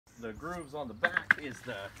the grooves on the back is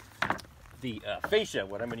the fascia,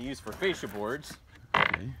 what I'm going to use for fascia boards.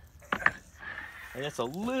 Okay. And it's a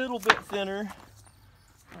little bit thinner,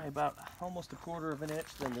 by about almost 1/4 of an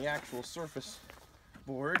inch than the actual surface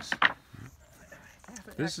boards.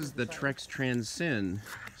 This is the Trex Transcend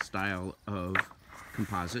style of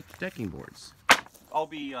composite decking boards. I'll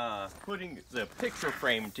be putting the picture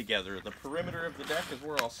frame together. The perimeter of the deck is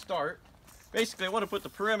where I'll start. Basically, I want to put the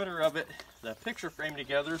perimeter of it, the picture frame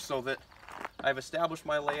together, so that I've established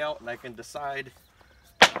my layout and I can decide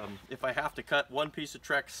if I have to cut one piece of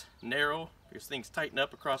Trex narrow, because things tighten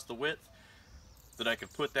up across the width, that I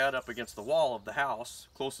could put that up against the wall of the house,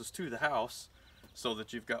 closest to the house, so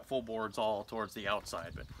that you've got full boards all towards the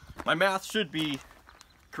outside. But my math should be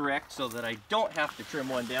correct so that I don't have to trim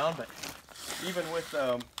one down, but even with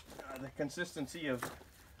the consistency of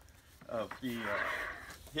the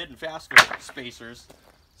hidden fastener spacers,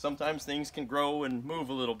 sometimes things can grow and move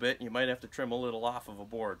a little bit and you might have to trim a little off of a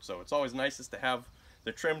board. So it's always nicest to have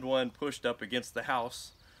the trimmed one pushed up against the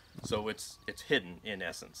house so it's hidden in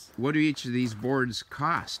essence. What do each of these boards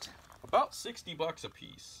cost? About 60 bucks a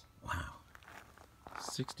piece. Wow.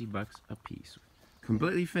 60 bucks a piece.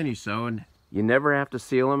 Completely finished, so, and you never have to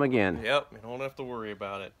seal them again. Yep, you don't have to worry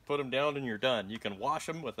about it. Put them down and you're done. You can wash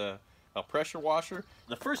them with a pressure washer.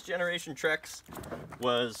 The first generation Trex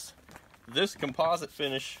was this composite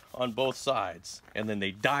finish on both sides, and then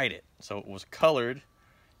they dyed it. So it was colored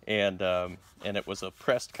and it was a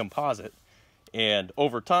pressed composite. And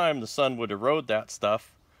over time, the sun would erode that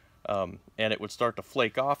stuff, and it would start to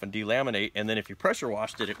flake off and delaminate, and then if you pressure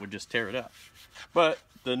washed it, it would just tear it up. But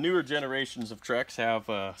the newer generations of Trex have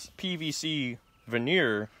a PVC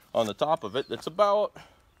veneer on the top of it that's about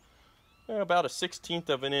a 1/16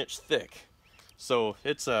 of an inch thick. So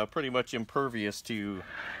it's pretty much impervious to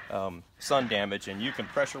sun damage, and you can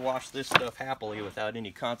pressure wash this stuff happily without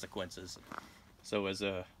any consequences. So as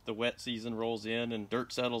the wet season rolls in and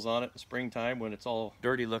dirt settles on it in springtime, when it's all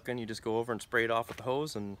dirty looking, you just go over and spray it off with the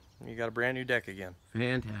hose and you got a brand new deck again.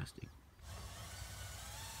 Fantastic.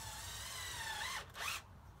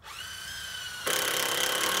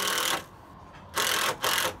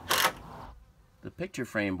 The picture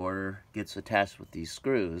frame border gets attached with these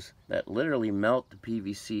screws that literally melt the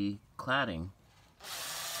PVC cladding.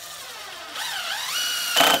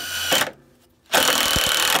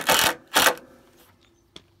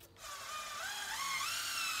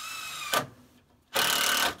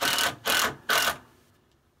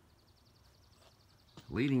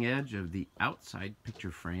 Leading edge of the outside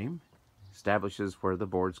picture frame establishes where the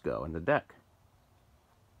boards go in the deck.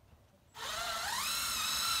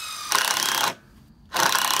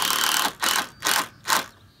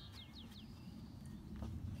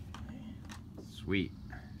 Sweet.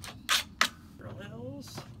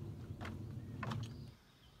 Parallels.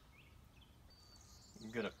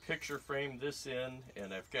 I'm going to picture frame this in,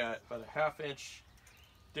 and I've got about a 1/2 inch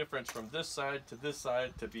difference from this side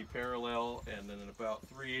to be parallel, and then about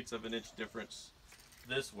 3/8 of an inch difference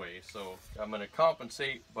this way. So I'm going to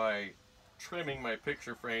compensate by trimming my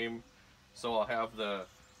picture frame, so I'll have the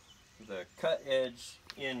cut edge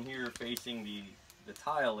in here facing the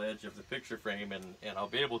tile edge of the picture frame, and I'll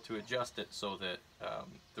be able to adjust it so that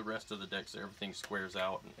the rest of the decks, everything squares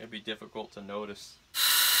out, and it'd be difficult to notice.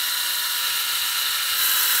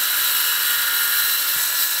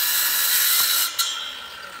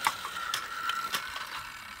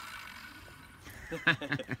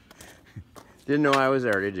 Didn't know I was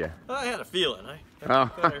there, did you? I had a feeling. I Oh.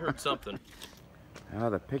 thought I heard something. Oh,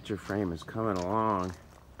 the picture frame is coming along.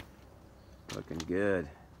 Looking good.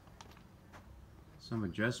 Some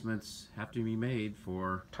adjustments have to be made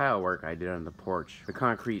for tile work I did on the porch. The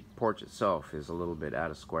concrete porch itself is a little bit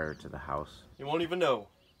out of square to the house. You won't even know.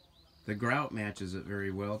 The grout matches it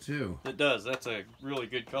very well too. It does. That's a really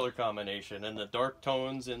good color combination, and the dark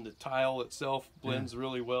tones in the tile itself blends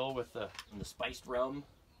really well with the spiced rum.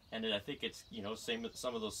 And I think it's, you know, some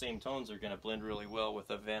of those same tones are going to blend really well with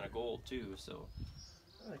the Havana Gold too. So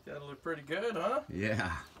I think that'll look pretty good, huh?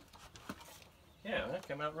 Yeah. Yeah, that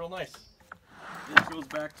came out real nice. This goes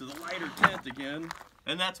back to the lighter tint again.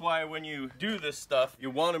 And that's why when you do this stuff, you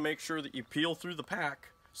want to make sure that you peel through the pack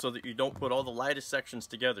so that you don't put all the lightest sections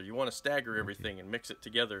together. You want to stagger everything and mix it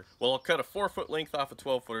together. Well, I'll cut a 4-foot length off of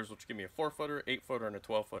 12-footers, which give me a 4-footer, 8-footer, and a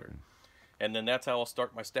 12-footer. And then that's how I'll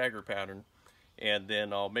start my stagger pattern. And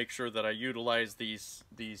then I'll make sure that I utilize these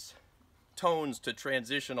tones to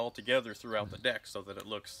transition all together throughout the deck, so that it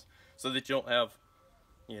looks, so that you don't have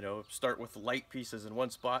you know, start with light pieces in one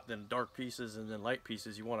spot, then dark pieces, and then light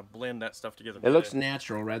pieces. You want to blend that stuff together. It looks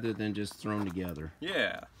natural rather than just thrown together.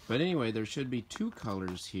 Yeah. But anyway, there should be two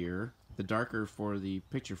colors here. The darker for the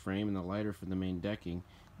picture frame and the lighter for the main decking.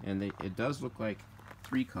 And it does look like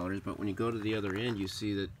three colors, but when you go to the other end, you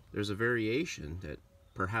see that there's a variation that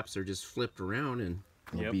perhaps they're just flipped around and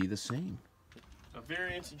they'll be the same. A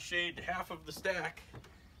variance in shade. Half of the stack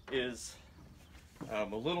is a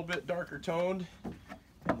little bit darker toned,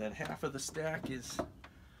 and then half of the stack is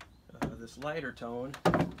this lighter tone.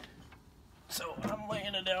 So I'm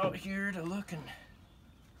laying it out here to look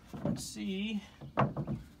and see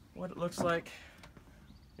what it looks like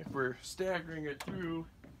if we're staggering it through.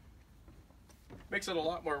 Makes it a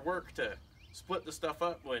lot more work to split the stuff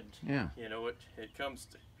up when you know it comes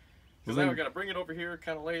to. Because now I got to bring it over here,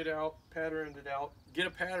 kind of lay it out, pattern it out, get a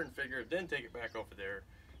pattern figure, then take it back over there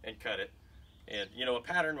and cut it. And you know, a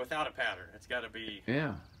pattern without a pattern, it's got to be.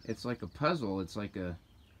 Yeah, it's like a puzzle. It's like a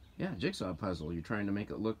jigsaw puzzle. You're trying to make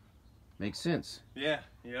it make sense. Yeah,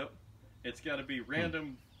 yep. It's got to be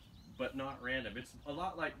random, but not random. It's a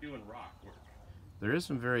lot like doing rock work. There is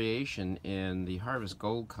some variation in the Harvest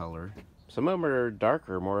Gold color. Some of them are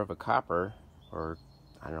darker, more of a copper, or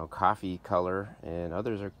I don't know, coffee color, and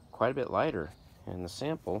others are quite a bit lighter. And the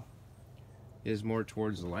sample is more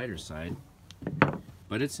towards the lighter side,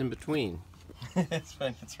 but it's in between. It's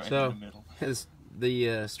fine. It's right in the middle.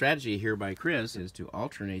 The strategy here by Chris is to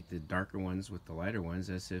alternate the darker ones with the lighter ones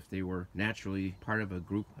as if they were naturally part of a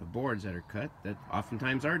group of boards that are cut that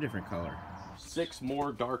oftentimes are different color. 6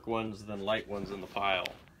 more dark ones than light ones in the pile.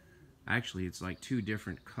 Actually, it's like 2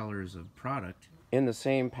 different colors of product in the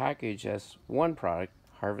same package as one product,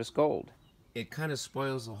 Harvest Gold. It kind of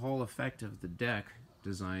spoils the whole effect of the deck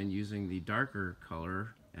design using the darker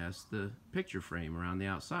color as the picture frame around the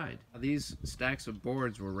outside. These stacks of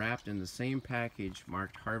boards were wrapped in the same package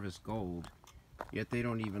marked Harvest Gold, yet they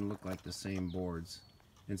don't even look like the same boards.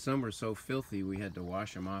 And some were so filthy we had to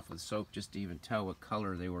wash them off with soap just to even tell what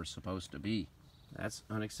color they were supposed to be. That's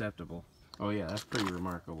unacceptable. Oh yeah, that's pretty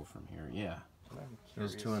remarkable from here, yeah.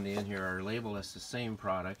 Those 2 on the end here are labeled as the same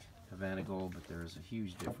product, Havana Gold, but there is a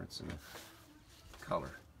huge difference in the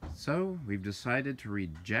color. So we've decided to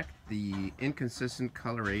reject the inconsistent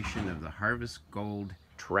coloration of the Harvest Gold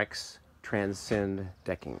Trex Transcend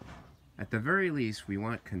decking. At the very least, we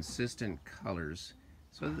want consistent colors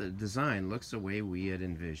so that the design looks the way we had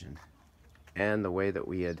envisioned and the way that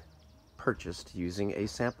we had purchased using a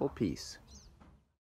sample piece.